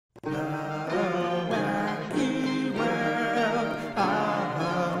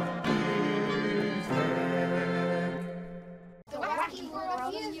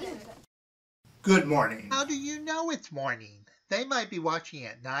Good morning. How do you know it's morning? They might be watching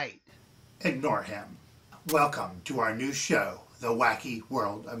at night. Ignore him. Welcome to our new show, The Wacky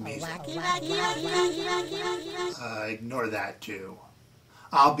World of Music. Ignore that too.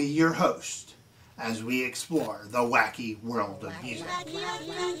 I'll be your host as we explore the wacky world of music.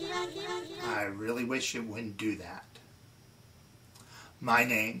 I really wish it wouldn't do that. My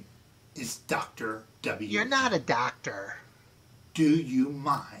name is Dr. W. You're not a doctor. Do you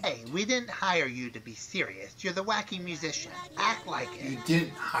mind? Hey, we didn't hire you to be serious. You're the Wacky Musician. Act like it. You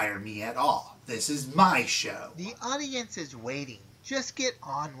didn't hire me at all. This is my show. The audience is waiting. Just get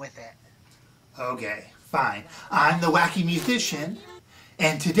on with it. Okay, fine. I'm the Wacky Musician,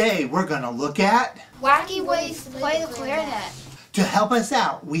 and today we're going to look at wacky ways to play the clarinet. To help us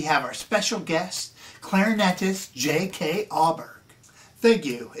out, we have our special guest, clarinetist J.K. Alberg. Thank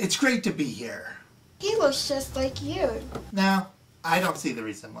you. It's great to be here. He looks just like you. No, I don't see the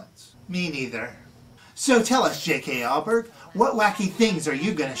resemblance. Me neither. So tell us, J.K. Alberg, what wacky things are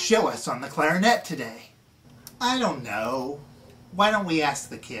you going to show us on the clarinet today? I don't know. Why don't we ask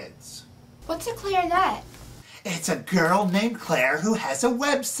the kids? What's a clarinet? It's a girl named Claire who has a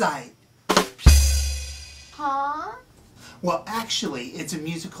website. Huh? Well, actually, it's a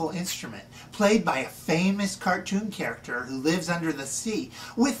musical instrument played by a famous cartoon character who lives under the sea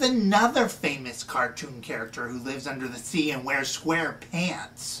with another famous cartoon character who lives under the sea and wears square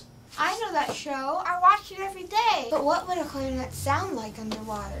pants. I know that show. I watch it every day. But what would a clarinet sound like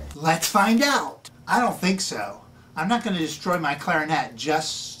underwater? Let's find out. I don't think so. I'm not going to destroy my clarinet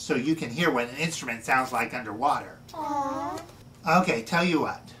just so you can hear what an instrument sounds like underwater. Aww. Okay, tell you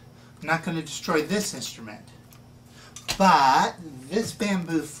what. I'm not going to destroy this instrument. But this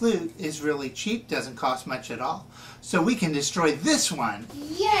bamboo flute is really cheap, doesn't cost much at all. So we can destroy this one.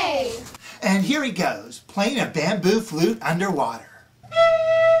 Yay! And here he goes, playing a bamboo flute underwater.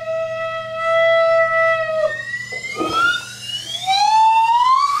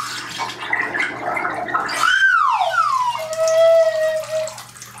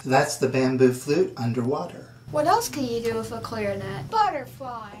 That's the bamboo flute underwater. What else can you do with a clarinet?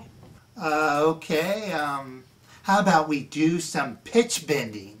 Butterfly. Okay, how about we do some pitch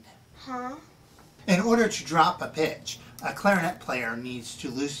bending? Huh? In order to drop a pitch, a clarinet player needs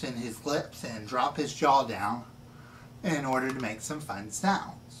to loosen his lips and drop his jaw down in order to make some fun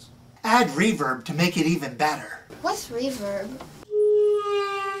sounds. Add reverb to make it even better. What's reverb?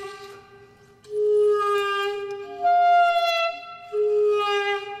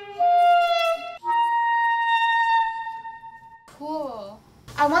 Cool.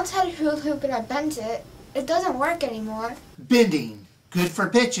 I once had a hula hoop and I bent it. It doesn't work anymore. Bending, good for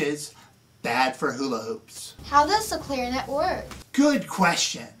pitches, bad for hula hoops. How does the clarinet work? Good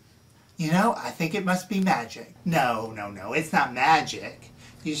question. You know, I think it must be magic. No, it's not magic.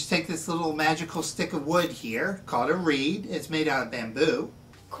 You just take this little magical stick of wood here, called a reed. It's made out of bamboo.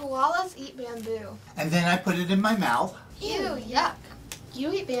 Koalas eat bamboo. And then I put it in my mouth. Ew, yuck.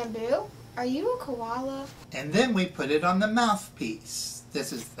 You eat bamboo? Are you a koala? And then we put it on the mouthpiece.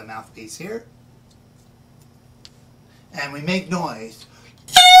 This is the mouthpiece here. And we make noise.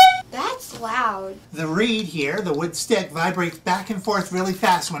 That's loud. The reed here, the wood stick, vibrates back and forth really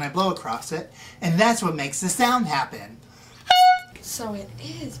fast when I blow across it, and that's what makes the sound happen. So it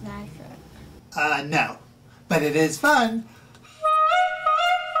is magic. No. But it is fun.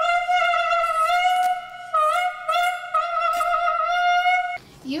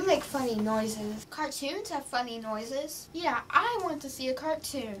 You make funny noises. Cartoons have funny noises. Yeah, I want to see a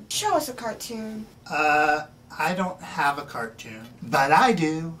cartoon. Show us a cartoon. I don't have a cartoon, but I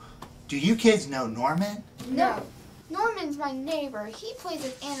do. Do you kids know Norman? No. Norman's my neighbor. He plays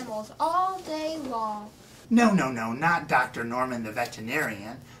with animals all day long. No, not Dr. Norman the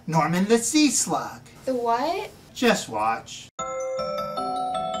veterinarian. Norman the sea slug. The what? Just watch.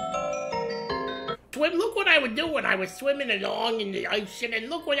 Swim, look what I would do when I was swimming along in the ocean, and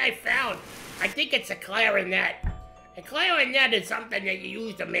look what I found. I think it's a clarinet. A clarinet is something that you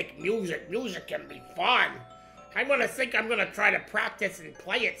use to make music. Music can be fun. I'm gonna try to practice and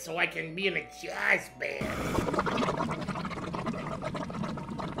play it so I can be in a jazz band.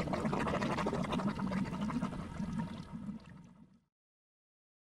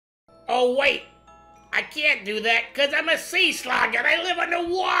 Oh wait, I can't do that because I'm a sea slug and I live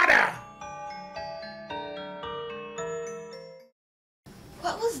underwater.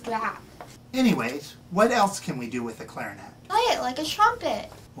 What was that? Anyways, what else can we do with a clarinet? Play it like a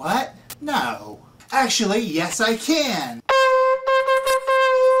trumpet. What? No. Actually, yes I can.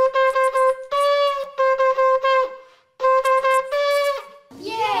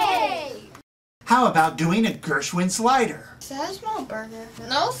 Yay! How about doing a Gershwin slider? Is that a small burger?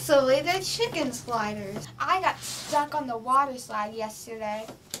 No, silly, they're chicken sliders. I got stuck on the water slide yesterday.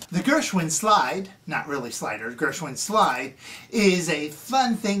 The Gershwin Slide, not really slider, Gershwin Slide, is a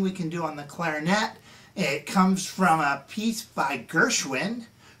fun thing we can do on the clarinet. It comes from a piece by Gershwin,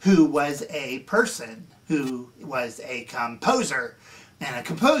 who was a person, who was a composer. And a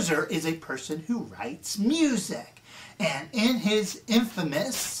composer is a person who writes music. And in his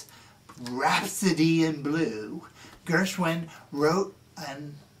infamous Rhapsody in Blue, Gershwin wrote a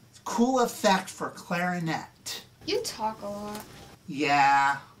cool effect for clarinet. You talk a lot.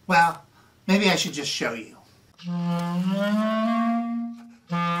 Yeah, well, maybe I should just show you.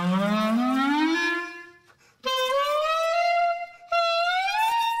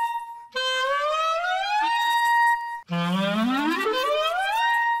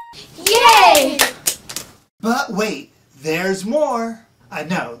 Yay! But wait, there's more.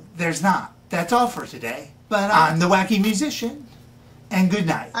 No, there's not. That's all for today. But I'm the Wacky Musician, and good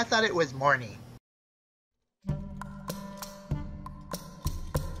night. I thought it was morning.